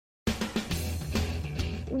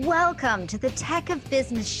Welcome to the Tech of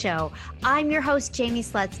Business Show. I'm your host, Jamie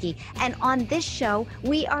Slutsky, and on this show,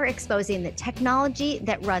 we are exposing the technology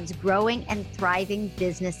that runs growing and thriving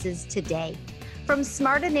businesses today. From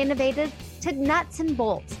smart and innovative to nuts and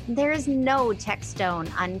bolts, there is no tech stone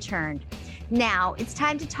unturned. Now it's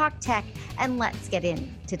time to talk tech, and let's get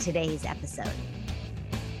into today's episode.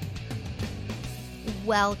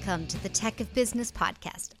 Welcome to the Tech of Business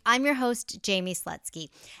podcast. I'm your host, Jamie Slutsky,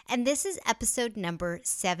 and this is episode number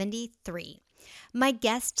 73. My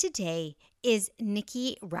guest today is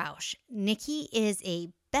Nikki Rausch. Nikki is a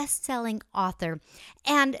best-selling author,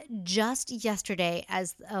 and just yesterday,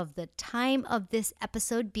 as of the time of this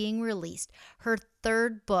episode being released, her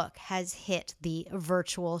third book has hit the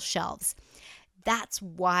virtual shelves. That's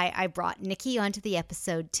why I brought Nikki onto the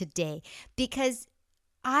episode today, because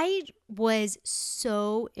I was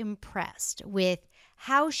so impressed with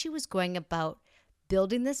how she was going about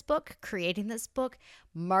building this book, creating this book,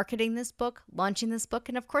 marketing this book, launching this book,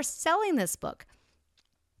 and of course, selling this book.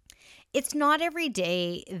 It's not every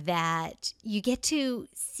day that you get to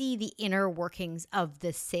see the inner workings of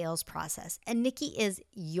the sales process. And Nikki is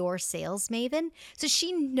your sales maven, so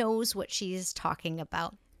she knows what she is talking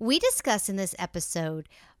about. We discuss in this episode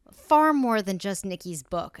far more than just Nikki's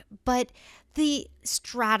book, but the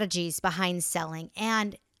strategies behind selling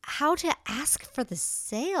and how to ask for the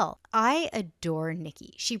sale. I adore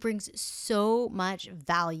Nikki. She brings so much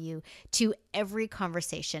value to every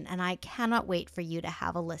conversation, and I cannot wait for you to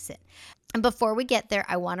have a listen. And before we get there,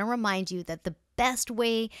 I want to remind you that the best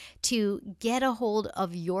way to get a hold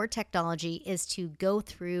of your technology is to go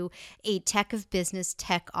through a Tech of Business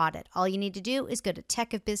tech audit. All you need to do is go to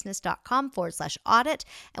techofbusiness.com/audit,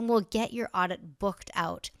 and we'll get your audit booked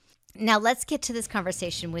out. Now let's get to this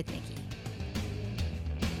conversation with Nikki.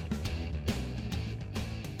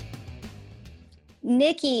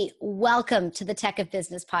 Nikki, welcome to the Tech of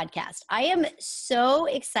Business podcast. I am so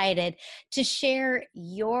excited to share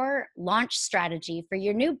your launch strategy for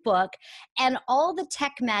your new book and all the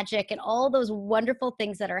tech magic and all those wonderful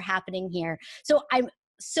things that are happening here. So I'm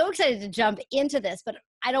so excited to jump into this, but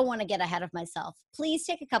I don't want to get ahead of myself. Please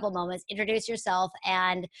take a couple moments, introduce yourself,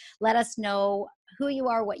 and let us know who you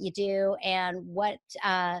are, what you do, and what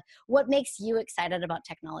makes you excited about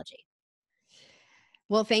technology.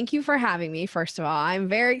 Well, thank you for having me, first of all. I'm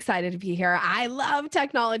very excited to be here. I love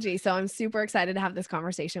technology, so I'm super excited to have this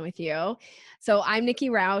conversation with you. So I'm Nikki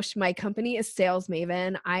Rausch. My company is Sales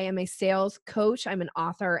Maven. I am a sales coach. I'm an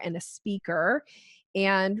author and a speaker.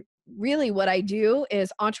 And really what I do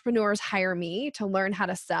is entrepreneurs hire me to learn how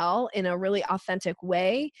to sell in a really authentic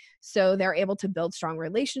way. So they're able to build strong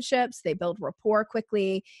relationships, they build rapport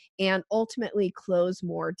quickly, and ultimately close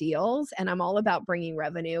more deals. And I'm all about bringing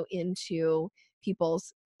revenue into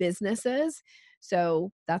people's businesses.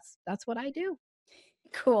 So that's what I do.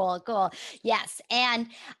 Cool. Yes. And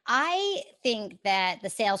I think that the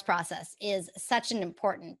sales process is such an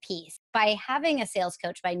important piece. By having a sales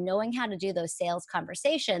coach, by knowing how to do those sales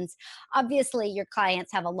conversations, obviously your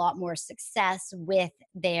clients have a lot more success with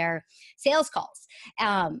their sales calls.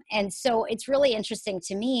 And so it's really interesting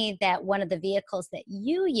to me that one of the vehicles that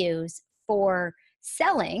you use for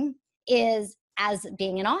selling is as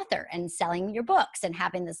being an author and selling your books and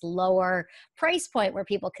having this lower price point where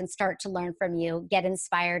people can start to learn from you, get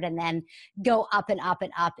inspired, and then go up and up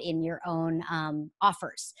and up in your own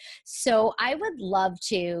offers. So I would love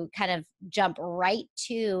to kind of jump right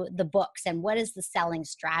to the books and what is the selling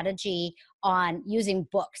strategy on using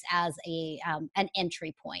books as an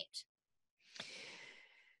entry point?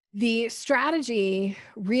 The strategy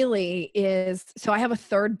really is, so I have a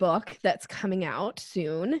third book that's coming out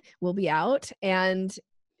soon, will be out, and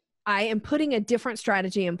I am putting a different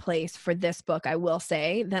strategy in place for this book, I will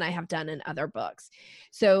say, than I have done in other books.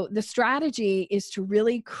 So the strategy is to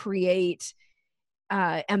really create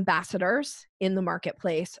ambassadors in the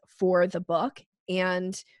marketplace for the book.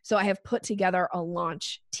 And so I have put together a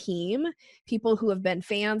launch team, people who have been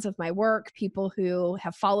fans of my work, people who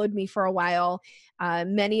have followed me for a while.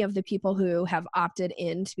 Many of the people who have opted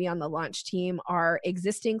in to be on the launch team are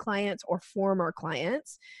existing clients or former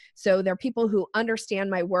clients. So they're people who understand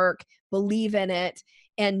my work, believe in it,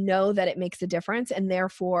 and know that it makes a difference, and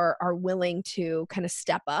therefore are willing to kind of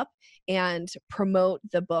step up and promote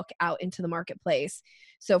the book out into the marketplace.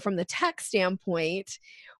 So from the tech standpoint,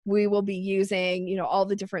 we will be using, all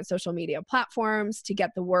the different social media platforms to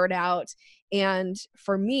get the word out. And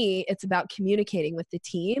for me, it's about communicating with the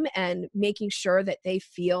team and making sure that they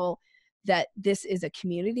feel that this is a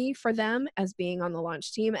community for them as being on the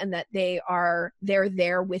launch team, and that they're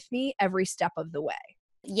there with me every step of the way.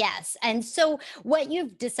 Yes. And so, what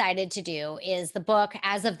you've decided to do is the book,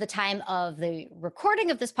 as of the time of the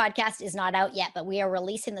recording of this podcast, is not out yet, but we are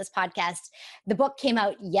releasing this podcast. The book came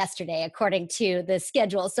out yesterday, according to the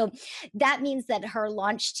schedule. So, that means that her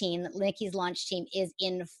launch team, Nikki's launch team, is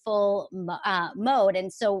in full mode.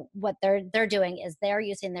 And so, what they're doing is they're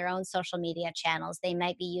using their own social media channels. They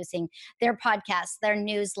might be using their podcasts, their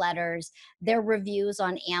newsletters, their reviews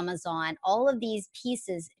on Amazon, all of these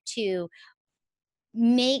pieces to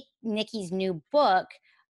make Nikki's new book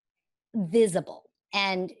visible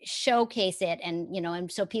and showcase it, and and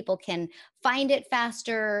so people can find it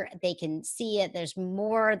faster, they can see it. There's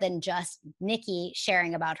more than just Nikki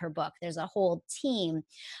sharing about her book. There's a whole team.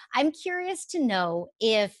 I'm curious to know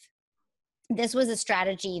if this was a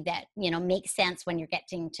strategy that makes sense when you're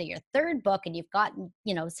getting to your third book and you've gotten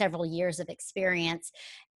several years of experience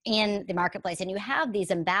in the marketplace and you have these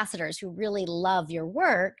ambassadors who really love your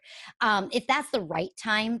work, if that's the right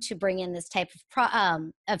time to bring in this type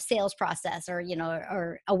of of sales process, or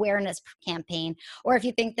or awareness campaign, or if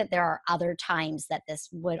you think that there are other times that this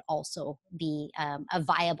would also be a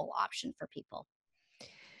viable option for people.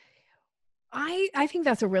 I think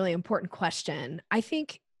that's a really important question. I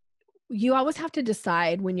think you always have to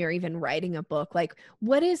decide when you're even writing a book, like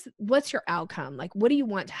what's your outcome? Like, what do you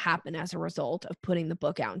want to happen as a result of putting the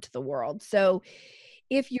book out into the world? So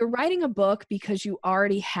if you're writing a book because you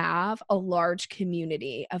already have a large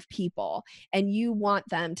community of people and you want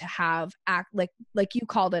them to have act like you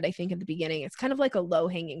called it, I think at the beginning, it's kind of like a low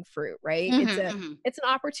hanging fruit, right? Hmm, It's a hmm. it's an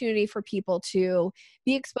opportunity for people to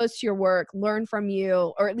be exposed to your work, learn from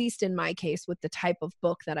you, or at least in my case with the type of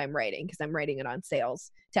book that I'm writing, because I'm writing it on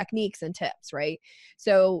sales techniques and tips, right?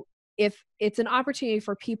 So if it's an opportunity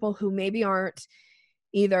for people who maybe aren't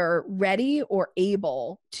either ready or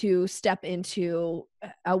able to step into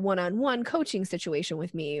a one-on-one coaching situation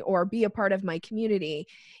with me or be a part of my community,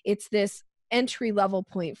 it's this entry level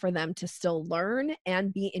point for them to still learn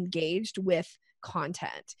and be engaged with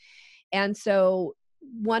content. And so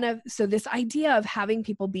this idea of having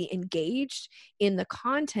people be engaged in the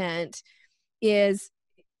content is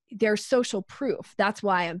their social proof. That's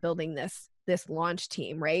why I'm building this launch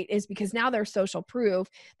team, right? Is because now there's social proof.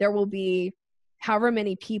 There will be however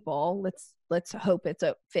many people, let's hope it's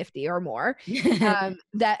a 50 or more,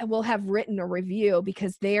 that will have written a review,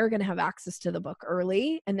 because they are going to have access to the book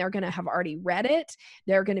early and they're going to have already read it.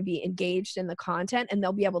 They're going to be engaged in the content and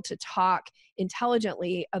they'll be able to talk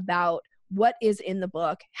intelligently about what is in the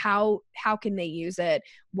book, how can they use it,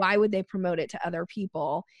 why would they promote it to other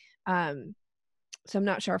people. So I'm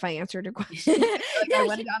not sure if I answered your question. I feel like I No,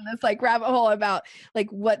 went down this like rabbit hole about like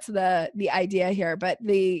what's the idea here, but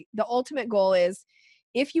the ultimate goal is,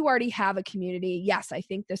 if you already have a community, yes, I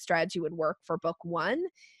think this strategy would work for book one.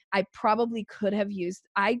 I probably could have used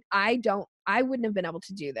I wouldn't have been able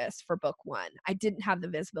to do this for book one. I didn't have the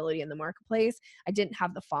visibility in the marketplace. I didn't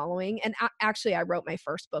have the following. And actually I wrote my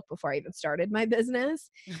first book before I even started my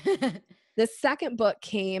business. The second book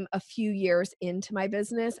came a few years into my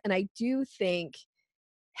business, and I do think,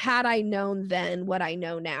 had I known then what I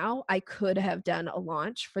know now, I could have done a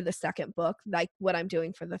launch for the second book, like what I'm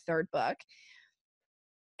doing for the third book.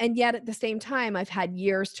 And yet at the same time, I've had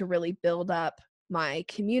years to really build up my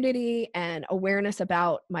community and awareness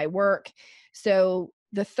about my work. So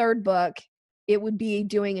the third book, it would be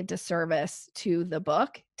doing a disservice to the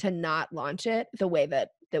book to not launch it the way that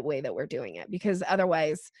we're doing it, because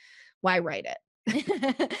otherwise, why write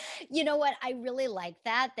it? you know what? I really like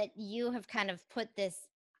that you have kind of put this.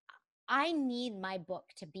 I need my book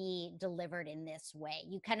to be delivered in this way.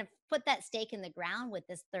 You kind of put that stake in the ground with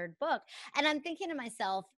this third book. And I'm thinking to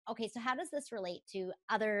myself, okay, so how does this relate to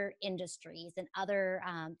other industries and other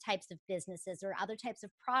types of businesses or other types of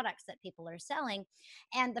products that people are selling?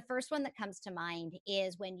 And the first one that comes to mind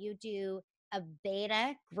is when you do a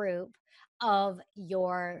beta group of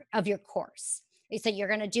your course. So you're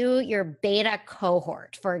going to do your beta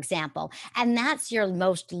cohort, for example, and that's your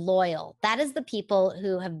most loyal. That is the people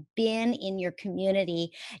who have been in your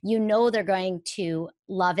community. You know they're going to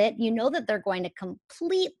love it. You know that they're going to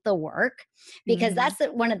complete the work, because Mhm. that's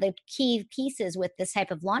one of the key pieces with this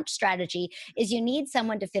type of launch strategy is you need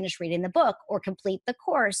someone to finish reading the book or complete the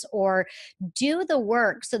course or do the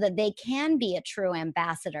work so that they can be a true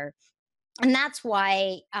ambassador. And that's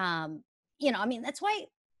why that's why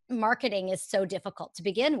marketing is so difficult to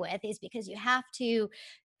begin with, is because you have to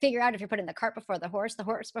figure out if you're putting the horse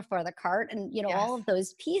before the cart, and all Yes. of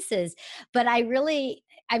those pieces. But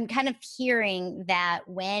I'm kind of hearing that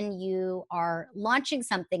when you are launching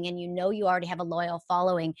something and you already have a loyal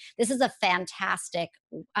following, this is a fantastic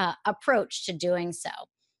approach to doing so.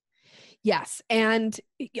 Yes. And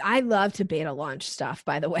I love to beta launch stuff,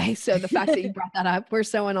 by the way. So the fact that you brought that up, we're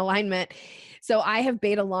so in alignment. So I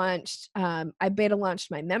beta launched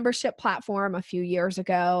my membership platform a few years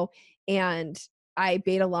ago, and I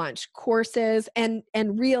beta launched courses, and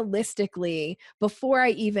realistically, before I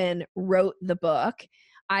even wrote the book,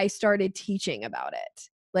 I started teaching about it.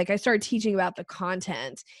 Like I started teaching about the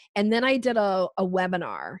content, and then I did a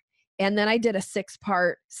webinar, and then I did a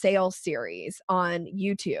 6-part sales series on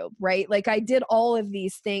YouTube, right? Like I did all of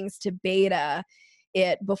these things to beta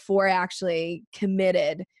it before I actually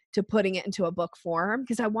committed to putting it into a book form,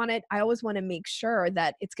 because I always want to make sure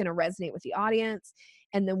that it's going to resonate with the audience.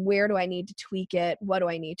 And then where do I need to tweak it? What do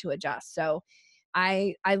I need to adjust? So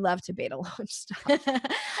I love to beta launch stuff.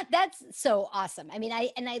 That's so awesome. I mean,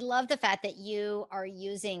 I love the fact that you are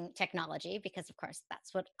using technology, because of course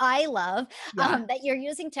that's what I love, Yeah. that you're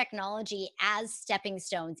using technology as stepping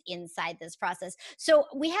stones inside this process. So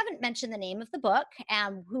we haven't mentioned the name of the book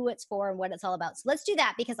and who it's for and what it's all about. So let's do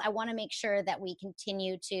that, because I want to make sure that we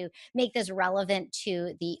continue to make this relevant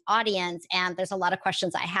to the audience. And there's a lot of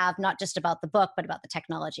questions I have, not just about the book, but about the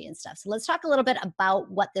technology and stuff. So let's talk a little bit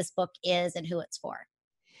about what this book is and who it's for.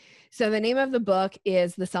 So the name of the book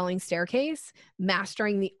is The Selling Staircase: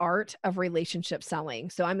 Mastering the Art of Relationship Selling.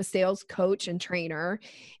 So I'm a sales coach and trainer,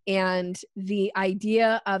 and the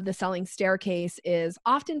idea of the selling staircase is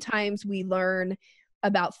oftentimes we learn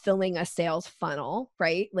about filling a sales funnel,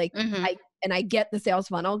 right? Like Hmm. I get the sales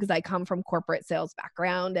funnel because I come from corporate sales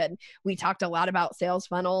background, and we talked a lot about sales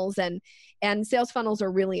funnels, and sales funnels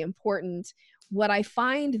are really important. What I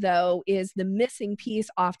find though is the missing piece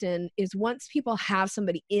often is once people have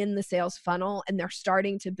somebody in the sales funnel and they're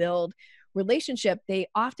starting to build relationship, they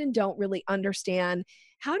often don't really understand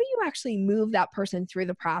how do you actually move that person through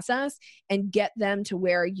the process and get them to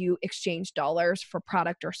where you exchange dollars for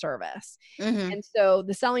product or service. Hmm. And so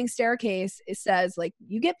the selling staircase, it says like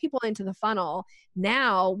you get people into the funnel.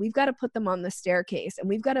 Now we've got to put them on the staircase and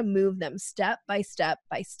we've got to move them step by step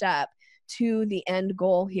by step to the end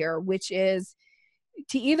goal here, which is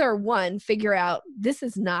to either one, figure out this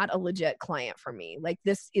is not a legit client for me. Like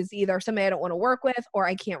this is either somebody I don't want to work with, or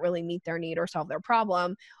I can't really meet their need or solve their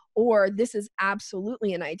problem, or this is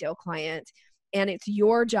absolutely an ideal client. And it's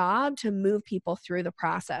your job to move people through the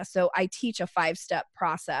process. So I teach a 5-step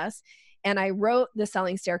process, and I wrote the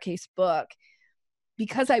Selling Staircase book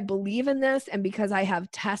because I believe in this and because I have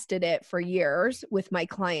tested it for years with my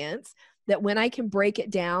clients, that when I can break it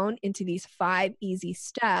down into these 5 easy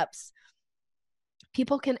steps,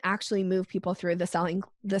 people can actually move people through the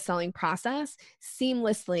selling process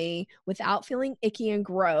seamlessly without feeling icky and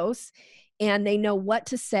gross, and they know what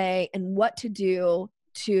to say and what to do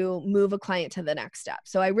to move a client to the next step.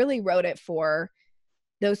 So I really wrote it for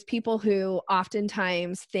those people who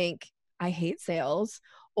oftentimes think I hate sales,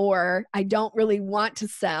 or I don't really want to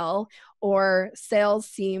sell, or sales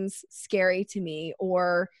seems scary to me,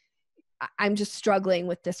 or I'm just struggling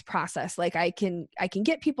with this process. Like I can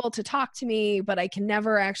get people to talk to me, but I can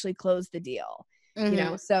never actually close the deal.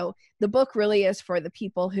 Hmm. So the book really is for the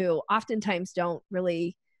people who oftentimes don't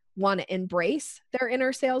really want to embrace their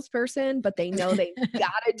inner salesperson, but they know they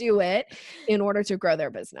got to do it in order to grow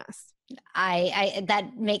their business. I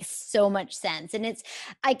that makes so much sense. And it's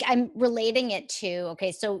I'm relating it to,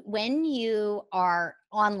 okay, so when you are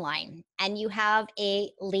online and you have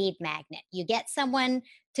a lead magnet, you get someone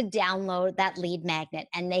to download that lead magnet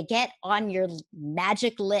and they get on your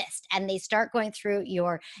magic list and they start going through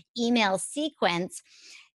your email sequence.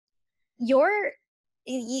 Your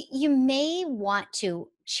You may want to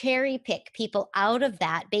cherry pick people out of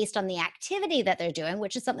that based on the activity that they're doing,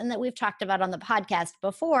 which is something that we've talked about on the podcast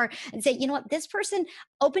before, and say, you know what, this person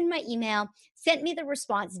opened my email, sent me the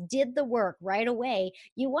response, did the work right away.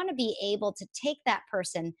 You want to be able to take that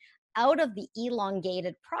person out of the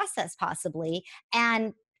elongated process, possibly,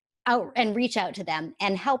 and out and reach out to them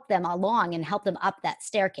and help them along and help them up that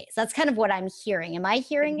staircase. That's kind of what I'm hearing. Am I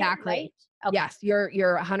hearing it right? Exactly. Okay. Yes,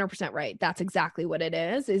 you're 100% right. That's exactly what it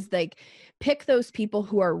is like pick those people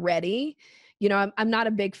who are ready. I'm not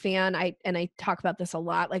a big fan. I talk about this a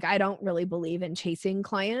lot. Like I don't really believe in chasing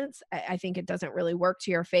clients. I think it doesn't really work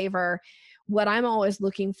to your favor. What I'm always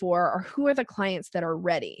looking for are who are the clients that are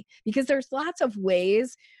ready, because there's lots of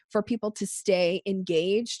ways for people to stay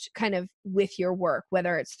engaged kind of with your work,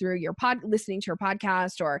 whether it's through your listening to your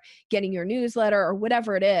podcast or getting your newsletter or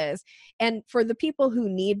whatever it is. And for the people who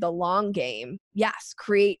need the long game, yes,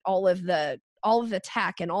 create all of the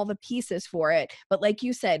tech and all the pieces for it. But like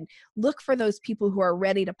you said, look for those people who are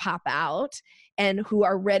ready to pop out and who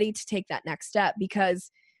are ready to take that next step,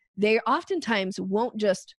 because they oftentimes won't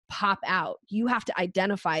just pop out. You have to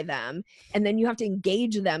identify them, and then you have to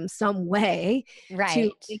engage them some way to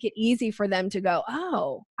Right. make it easy for them to go,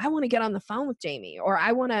 "Oh, I want to get on the phone with Jamie," or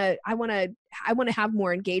I want to have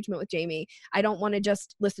more engagement with Jamie. I don't want to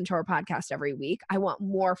just listen to her podcast every week. I want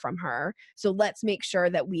more from her. So let's make sure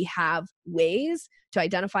that we have ways to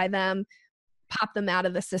identify them, pop them out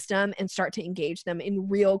of the system, and start to engage them in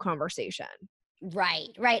real conversation. Right,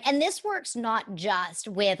 right. And this works not just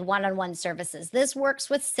with one on one services, this works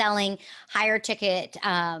with selling higher ticket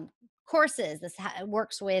courses.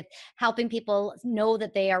 Works with helping people know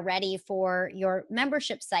that they are ready for your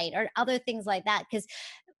membership site or other things like that. Because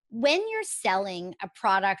when you're selling a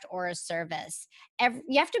product or a service,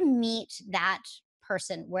 you have to meet that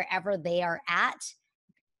person wherever they are at,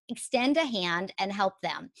 extend a hand and help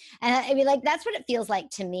them. And I mean, like, that's what it feels like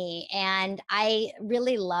to me. And I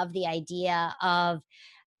really love the idea of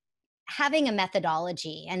having a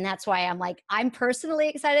methodology, and that's why I'm personally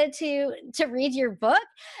excited to read your book.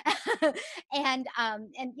 And and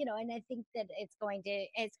I think that it's going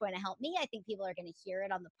to help me. I think people are going to hear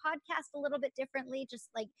it on the podcast a little bit differently, just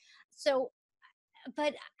like so.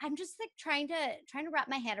 But I'm just like trying to wrap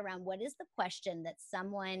my head around what is the question that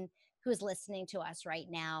someone who's listening to us right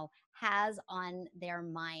now has on their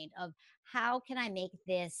mind of how can I make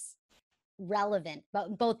this relevant,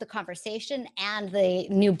 but both the conversation and the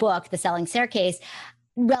new book, The Selling Staircase,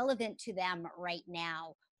 relevant to them right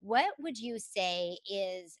now. What would you say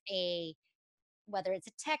is a whether it's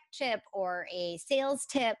a tech tip or a sales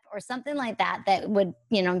tip or something like that that would,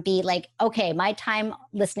 be like, okay, my time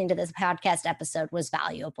listening to this podcast episode was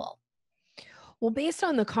valuable. Well, based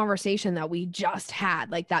on the conversation that we just had,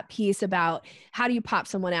 like that piece about how do you pop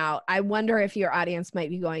someone out, I wonder if your audience might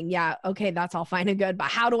be going, yeah, okay, that's all fine and good, but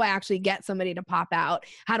how do I actually get somebody to pop out?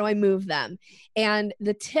 How do I move them? And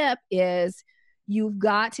the tip is you've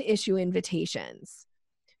got to issue invitations.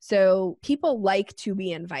 So people like to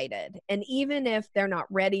be invited. And even if they're not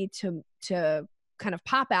ready to kind of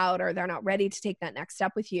pop out, or they're not ready to take that next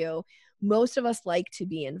step with you, most of us like to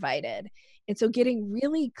be invited. And so getting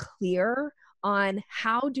really clear on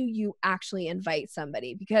how do you actually invite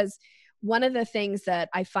somebody, because one of the things that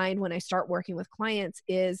I find when I start working with clients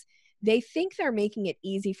is they think they're making it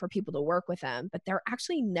easy for people to work with them, but they're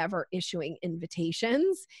actually never issuing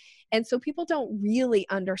invitations. And so people don't really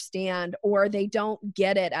understand, or they don't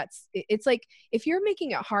get it. It's like if you're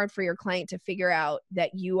making it hard for your client to figure out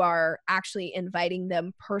that you are actually inviting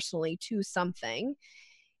them personally to something,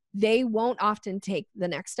 they won't often take the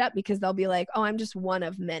next step because they'll be like, oh, I'm just one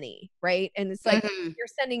of many, right? And it's like Mhm. you're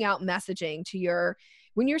sending out messaging to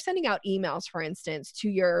when you're sending out emails, for instance, to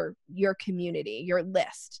your community, your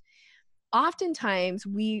list. Oftentimes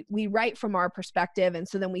we write from our perspective, and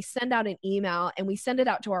so then we send out an email and we send it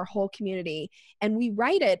out to our whole community, and we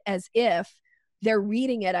write it as if they're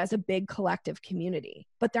reading it as a big collective community,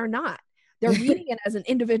 but they're not. They're reading it as an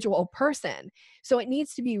individual person. So it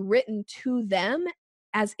needs to be written to them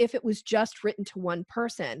as if it was just written to one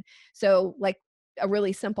person. So like a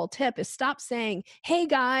really simple tip is stop saying, "Hey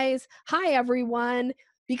guys, hi everyone,"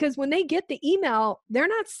 because when they get the email, they're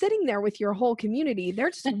not sitting there with your whole community. They're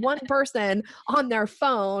just one person on their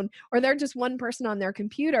phone, or they're just one person on their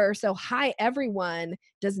computer. So hi everyone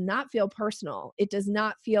does not feel personal. It does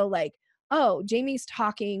not feel like, oh, Jamie's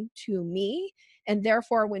talking to me. And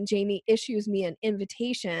therefore, when Jamie issues me an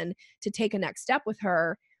invitation to take a next step with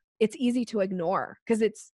her, it's easy to ignore because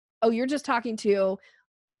it's, oh, you're just talking to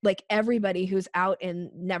like everybody who's out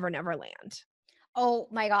in Never Never Land. Oh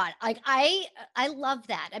my God. Like I love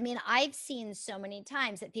that. I mean, I've seen so many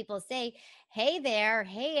times that people say, "Hey there,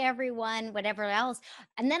 hey everyone," whatever else.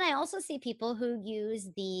 And then I also see people who use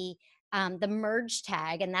the merge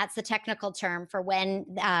tag, and that's the technical term for when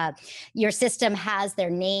your system has their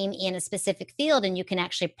name in a specific field, and you can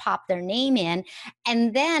actually pop their name in,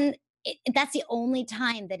 and then that's the only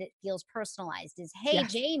time that it feels personalized is, "Hey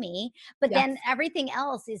Yes. Jamie," but then Yes. everything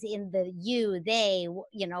else is in the you, they,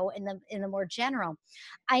 in the more general.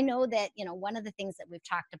 I know that, one of the things that we've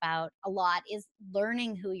talked about a lot is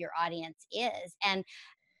learning who your audience is. And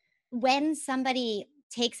when somebody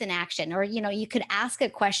takes an action, or, you could ask a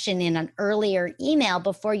question in an earlier email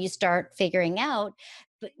before you start figuring out,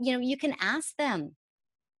 but, you can ask them,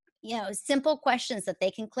 simple questions that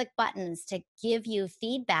they can click buttons to give you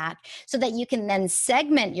feedback so that you can then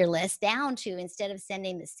segment your list down to, instead of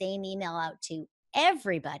sending the same email out to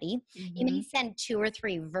everybody, you may Mhm. send two or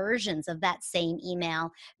three versions of that same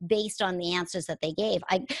email based on the answers that they gave.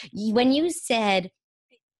 When you said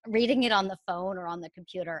reading it on the phone or on the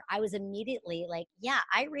computer, I was immediately like, yeah,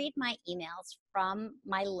 I read my emails from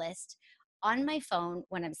my list on my phone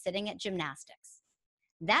when I'm sitting at gymnastics.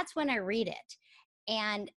 that's when I read it.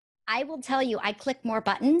 And I will tell you, I click more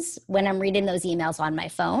buttons when I'm reading those emails on my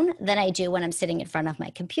phone than I do when I'm sitting in front of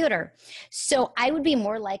my computer. So I would be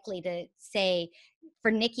more likely to say,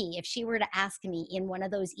 for Nikki, if she were to ask me in one of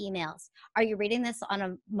those emails, are you reading this on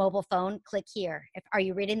a mobile phone? Click here. Are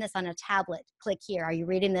you reading this on a tablet? Click here. Are you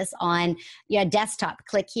reading this on your desktop?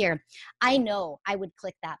 Click here. I know I would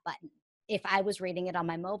click that button if I was reading it on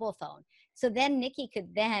my mobile phone. So then Nikki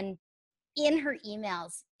could then, in her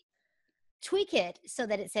emails, tweak it so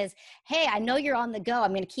that it says, hey, I know you're on the go. I'm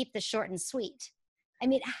going to keep this short and sweet. I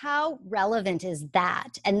mean, how relevant is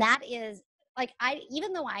that? And that is like,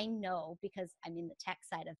 even though I know, because I'm in the tech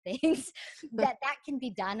side of things, that can be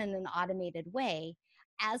done in an automated way,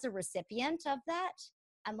 as a recipient of that,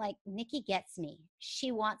 I'm like, Nikki gets me.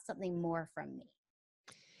 She wants something more from me.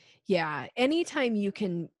 Yeah, anytime you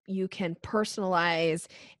can personalize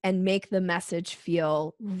and make the message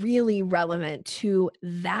feel really relevant to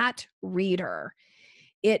that reader,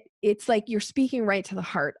 it's like you're speaking right to the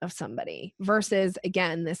heart of somebody versus,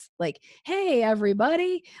 again, this like, hey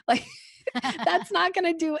everybody, like that's not going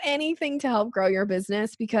to do anything to help grow your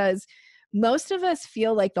business, because most of us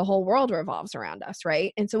feel like the whole world revolves around us,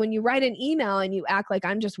 right? And so when you write an email and you act like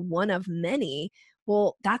I'm just one of many,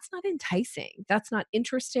 well, that's not enticing. That's not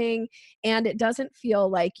interesting. And it doesn't feel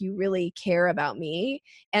like you really care about me.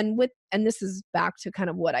 And this is back to kind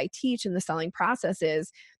of what I teach in the selling process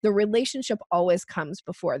is the relationship always comes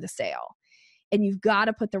before the sale. And you've got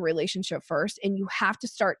to put the relationship first, and you have to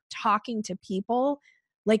start talking to people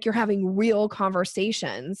like you're having real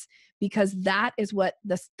conversations, because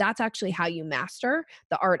that's actually how you master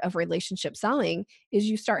the art of relationship selling, is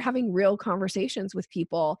you start having real conversations with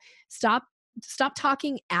people. Stop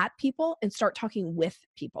talking at people and start talking with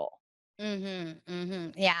people.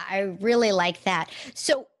 Yeah, I really like that.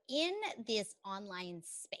 So in this online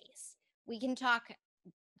space, we can talk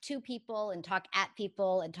to people and talk at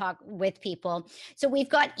people and talk with people. So we've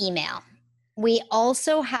got email. We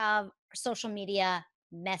also have social media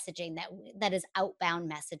messaging that is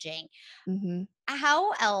outbound messaging. Mhm.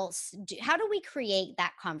 How do we create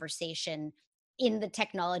that conversation in the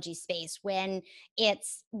technology space when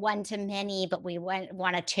it's one to many, but we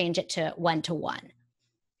want to change it to one to one?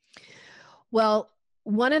 Well,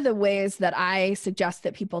 one of the ways that I suggest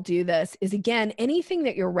that people do this is, again, anything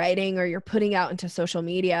that you're writing or you're putting out into social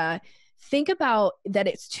media, think about that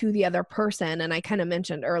it's to the other person. And I kind of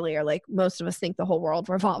mentioned earlier, like most of us think the whole world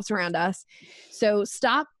revolves around us. So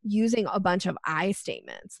stop using a bunch of I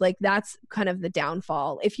statements. Like that's kind of the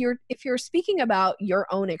downfall. If you're speaking about your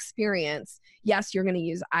own experience, yes, you're going to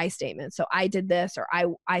use I statements. So I did this, or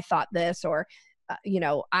I thought this, or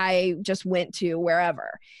I just went to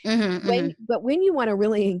wherever. But when you want to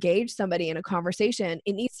really engage somebody in a conversation,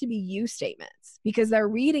 it needs to be you statements, because they're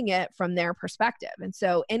reading it from their perspective. And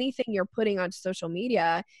so anything you're putting on social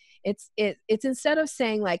media, it's instead of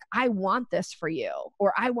saying like, I want this for you,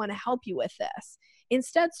 or I want to help you with this,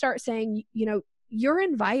 instead start saying, you're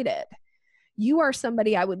invited. You are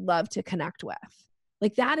somebody I would love to connect with.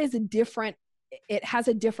 Like that is it has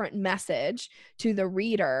a different message to the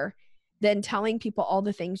reader than telling people all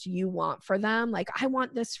the things you want for them. Like, I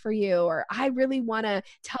want this for you, or I really want to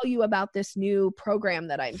tell you about this new program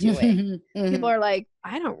that I'm doing. People are like,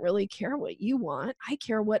 I don't really care what you want. I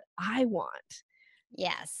care what I want.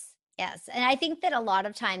 Yes. Yes. And I think that a lot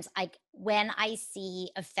of times, when I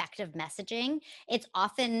see effective messaging, it's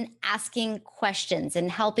often asking questions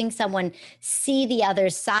and helping someone see the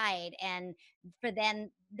other side, and for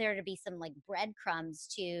then there to be some like breadcrumbs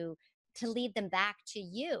to lead them back to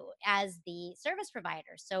you as the service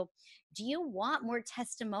provider. So, do you want more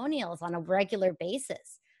testimonials on a regular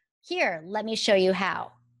basis? Here, let me show you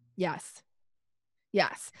how. Yes.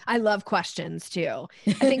 Yes. I love questions too.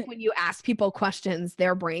 I think when you ask people questions,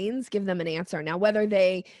 their brains give them an answer. Now, whether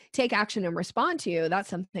they take action and respond to you, that's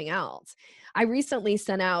something else. I recently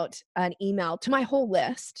sent out an email to my whole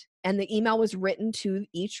list, and the email was written to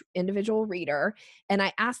each individual reader, and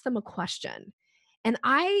I asked them a question. And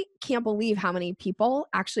I can't believe how many people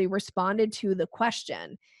actually responded to the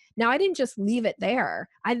question. Now, I didn't just leave it there.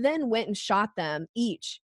 I then went and shot them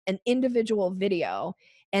each an individual video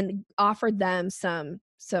and offered them some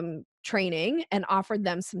training and offered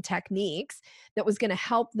them some techniques that was going to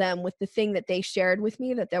help them with the thing that they shared with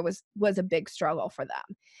me that there was a big struggle for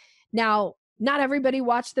them. Now, not everybody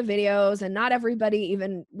watched the videos and not everybody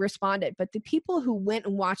even responded, but the people who went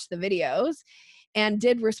and watched the videos and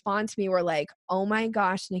did respond to me were like, "Oh my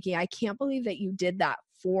gosh, Nikki, I can't believe that you did that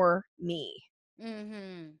for me."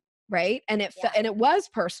 Mm-hmm. Right? And it was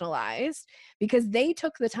personalized because they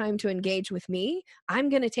took the time to engage with me. I'm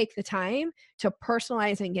going to take the time to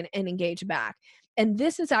personalize and engage back. And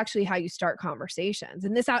this is actually how you start conversations.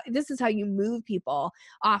 And this is how you move people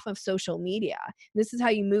off of social media. This is how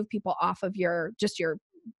you move people off of your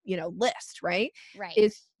list, right? Right.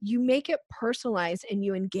 Is you make it personalized and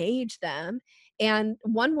you engage them. And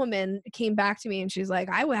one woman came back to me and she's like,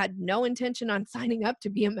 I had no intention on signing up to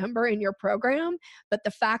be a member in your program, but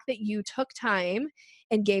the fact that you took time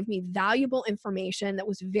and gave me valuable information that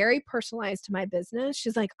was very personalized to my business,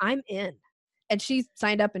 she's like, I'm in. And she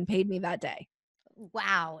signed up and paid me that day.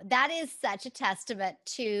 Wow, that is such a testament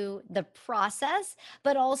to the process,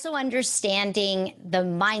 but also understanding the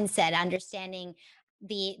mindset, understanding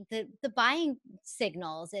the buying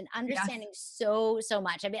signals and Yes. understanding so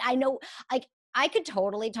much. I mean, I know, like, I could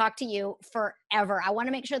totally talk to you forever. I want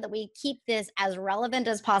to make sure that we keep this as relevant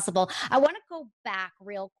as possible. I want to go back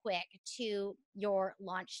real quick to your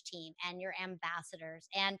launch team and your ambassadors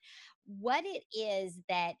and what it is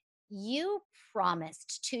that you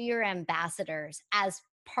promised to your ambassadors as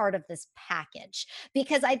part of this package,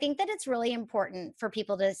 because I think that it's really important for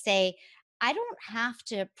people to say, I don't have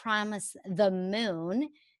to promise the moon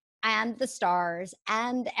and the stars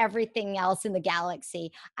and everything else in the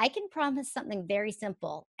galaxy. I can promise something very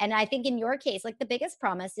simple. And I think in your case, like, the biggest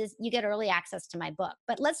promise is you get early access to my book.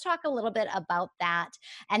 But let's talk a little bit about that,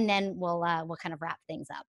 and then we'll kind of wrap things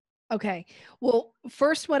up. Okay. Well,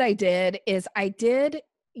 first, what I did is I did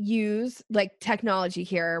use like technology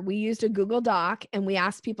here. We used a Google Doc and we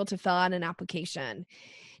asked people to fill out an application.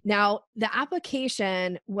 Now, the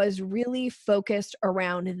application was really focused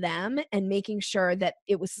around them and making sure that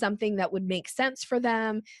it was something that would make sense for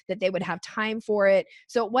them, that they would have time for it.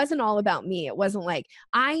 So it wasn't all about me. It wasn't like,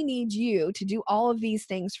 I need you to do all of these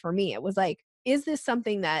things for me. It was like, is this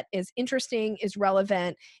something that is interesting, is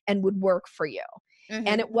relevant, and would work for you? And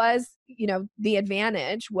Hmm. it was, the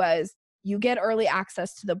advantage was you get early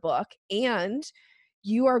access to the book and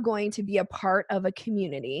you are going to be a part of a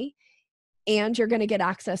community and you're going to get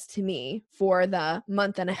access to me for the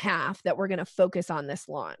month and a half that we're going to focus on this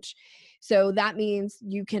launch. So that means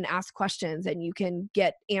you can ask questions and you can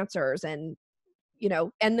get answers and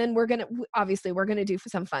then we're going to do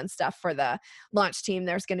some fun stuff for the launch team.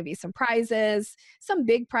 There's going to be some prizes, some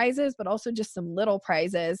big prizes, but also just some little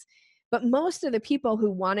prizes. But most of the people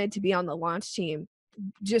who wanted to be on the launch team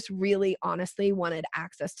just really honestly wanted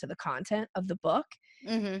access to the content of the book.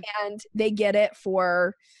 Hmm. And they get it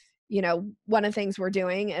for, one of the things we're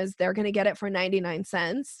doing is they're going to get it for 99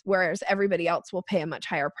 cents, whereas everybody else will pay a much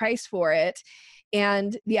higher price for it.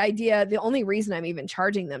 And the only reason I'm even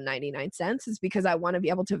charging them 99 cents is because I want to be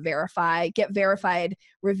able to get verified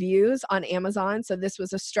reviews on Amazon. So this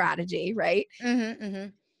was a strategy, right? Hmm. Hmm.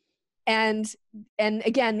 And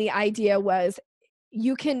again, the idea was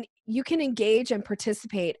you can engage and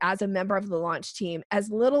participate as a member of the launch team as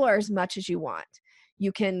little or as much as you want.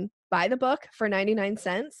 You can buy the book for 99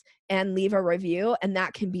 cents and leave a review, and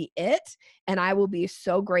that can be it. And I will be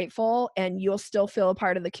so grateful, and you'll still feel a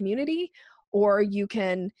part of the community. Or you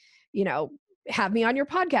can, you know, have me on your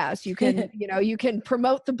podcast. You can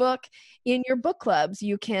promote the book in your book clubs.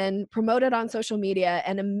 You can promote it on social media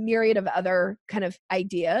and a myriad of other kind of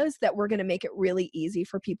ideas that we're going to make it really easy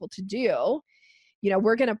for people to do.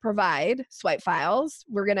 We're going to provide swipe files.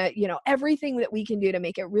 We're going to, everything that we can do to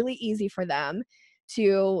make it really easy for them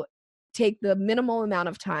to take the minimal amount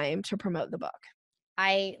of time to promote the book.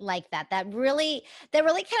 I like that. That really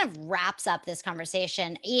kind of wraps up this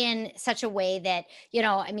conversation in such a way that,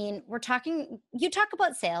 I mean, you talk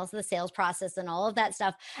about sales, the sales process and all of that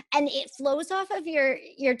stuff, and it flows off of your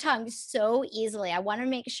tongue so easily. I want to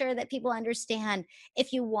make sure that people understand,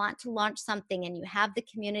 if you want to launch something and you have the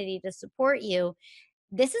community to support you,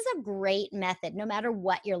 this is a great method no matter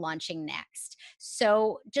what you're launching next.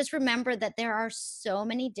 So just remember that there are so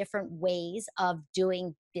many different ways of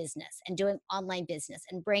doing business and doing online business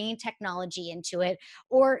and bringing technology into it,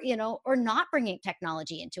 or not bringing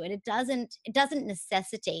technology into it. It doesn't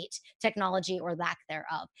necessitate technology or lack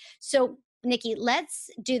thereof. So Nikki, let's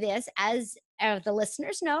do this. As the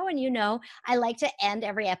listeners know, and I like to end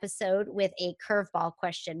every episode with a curveball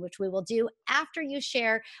question, which we will do after you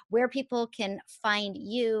share where people can find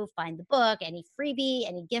you, find the book, any freebie,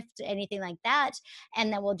 any gift, anything like that.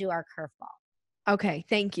 And then we'll do our curveball. Okay,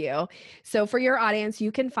 thank you. So for your audience,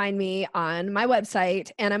 you can find me on my website,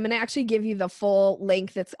 and I'm going to actually give you the full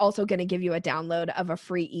link that's also going to give you a download of a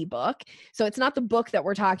free ebook. So it's not the book that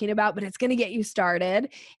we're talking about, but it's going to get you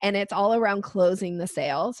started, and it's all around closing the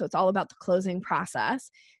sale. So it's all about the closing process.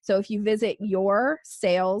 So if you visit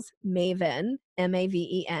yoursalesmaven,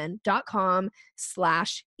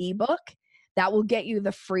 MAVEN.com/ebook, that will get you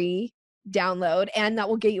the free download, and that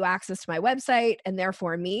will get you access to my website and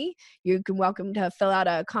therefore me. You can welcome to fill out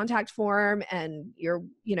a contact form, and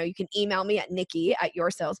you can email me at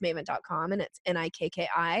nikki@yoursalesmaven.com, and it's Nikki.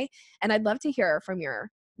 And I'd love to hear from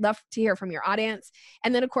your audience.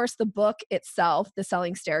 And then of course the book itself, The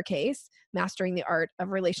Selling Staircase, Mastering the Art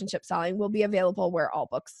of Relationship Selling, will be available where all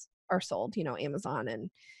books are sold, Amazon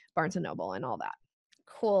and Barnes and Noble and all that.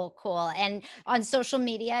 Cool. And on social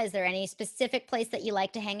media, is there any specific place that you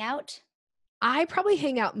like to hang out? I probably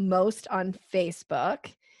hang out most on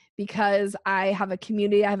Facebook because I have a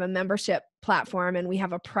community, I have a membership platform, and we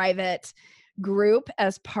have a private group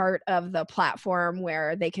as part of the platform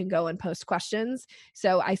where they can go and post questions.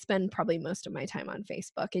 So I spend probably most of my time on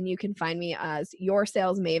Facebook, and you can find me as Your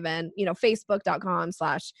Sales Maven,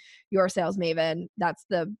 facebook.com/Your Sales Maven. That's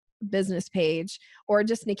the business page, or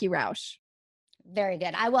just Nikki Rausch. Very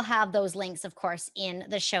good. I will have those links, of course, in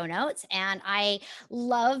the show notes. And I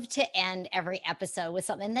love to end every episode with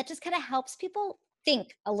something that just kind of helps people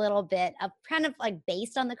think a little bit of kind of like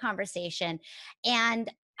based on the conversation. And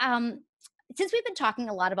since we've been talking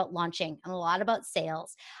a lot about launching and a lot about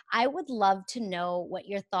sales, I would love to know what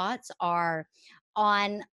your thoughts are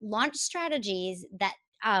on launch strategies that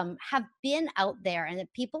have been out there and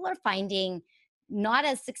that people are finding not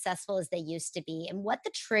as successful as they used to be, and what the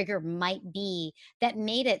trigger might be that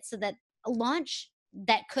made it so that a launch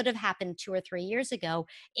that could have happened 2 or 3 years ago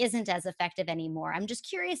isn't as effective anymore. I'm just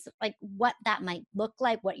curious, like what that might look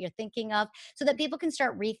like, what you're thinking of, so that people can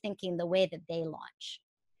start rethinking the way that they launch.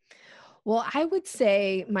 Well, I would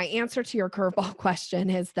say my answer to your curveball question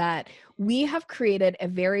is that we have created a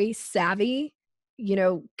very savvy,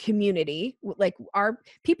 community. Like our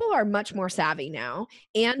people are much more savvy now,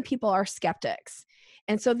 and people are skeptics.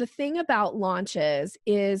 And so the thing about launches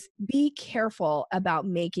is be careful about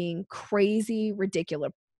making crazy,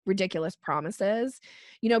 ridiculous promises.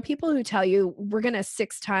 People who tell you we're going to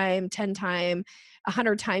 6-time, 10-time,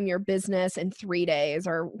 100-time your business in 3 days,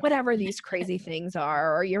 or whatever these crazy things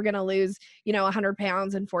are, or you're going to lose, 100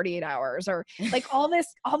 pounds in 48 hours, or like all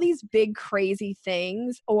these big crazy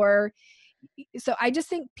things. So I just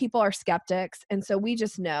think people are skeptics. And so we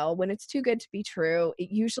just know when it's too good to be true, it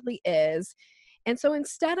usually is. And so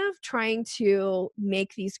instead of trying to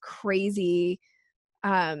make these crazy,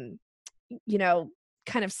 kind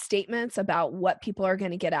of statements about what people are going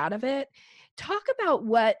to get out of it, talk about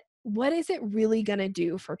what is it really going to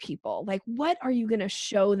do for people? Like, what are you going to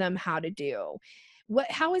show them how to do?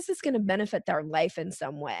 How is this going to benefit their life in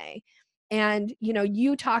some way? And,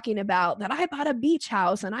 you talking about that, I bought a beach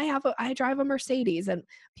house and I drive a Mercedes, and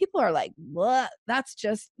people are like, what? That's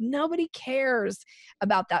just, nobody cares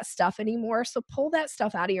about that stuff anymore. So pull that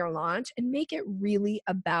stuff out of your launch and make it really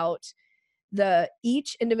about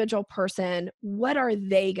each individual person. What are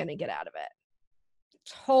they going to get out of it?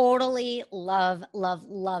 Totally love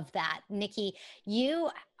that. Nikki, you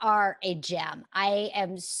are a gem. I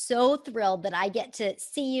am so thrilled that I get to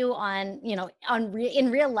see you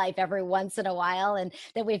in real life every once in a while, and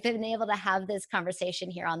that we've been able to have this conversation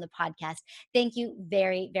here on the podcast. Thank you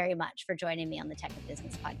very, very much for joining me on the Tech of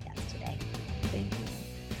Business podcast today. Thank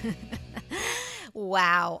you.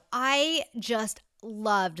 Wow. I just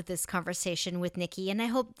loved this conversation with Nikki, and I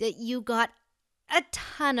hope that you got a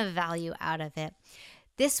ton of value out of it.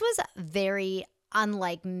 This was very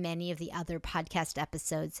unlike many of the other podcast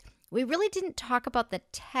episodes. We really didn't talk about the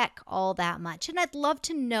tech all that much, and I'd love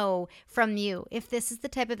to know from you if this is the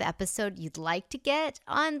type of episode you'd like to get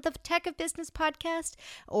on the Tech of Business podcast,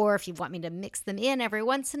 or if you want me to mix them in every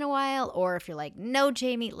once in a while, or if you're like, no,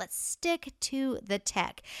 Jamie, let's stick to the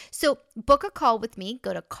tech. So book a call with me.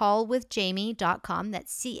 Go to callwithjamie.com.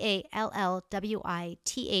 That's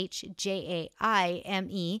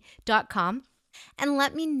CALLWITHJAIME.com. And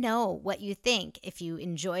let me know what you think, if you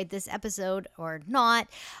enjoyed this episode or not.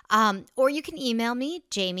 Or you can email me,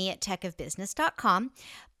 jamie@techofbusiness.com.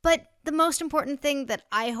 But the most important thing that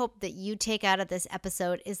I hope that you take out of this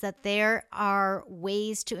episode is that there are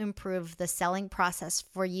ways to improve the selling process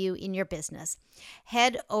for you in your business.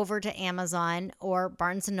 Head over to Amazon or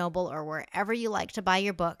Barnes & Noble or wherever you like to buy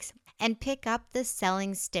your books and pick up The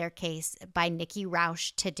Selling Staircase by Nikki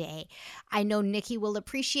Rausch today. I know Nikki will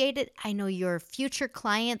appreciate it. I know your future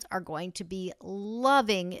clients are going to be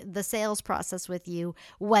loving the sales process with you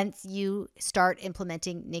once you start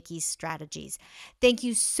implementing Nikki's strategies. Thank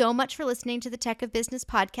you so much for listening to the Tech of Business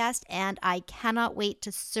podcast, and I cannot wait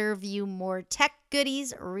to serve you more tech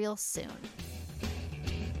goodies real soon.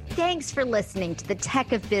 Thanks for listening to the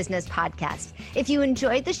Tech of Business podcast. If you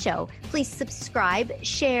enjoyed the show, please subscribe,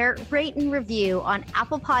 share, rate, and review on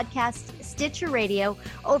Apple Podcasts, Stitcher Radio,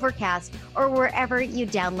 Overcast, or wherever you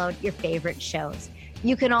download your favorite shows.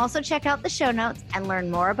 You can also check out the show notes and learn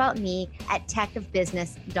more about me at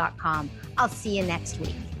techofbusiness.com. I'll see you next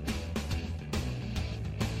week.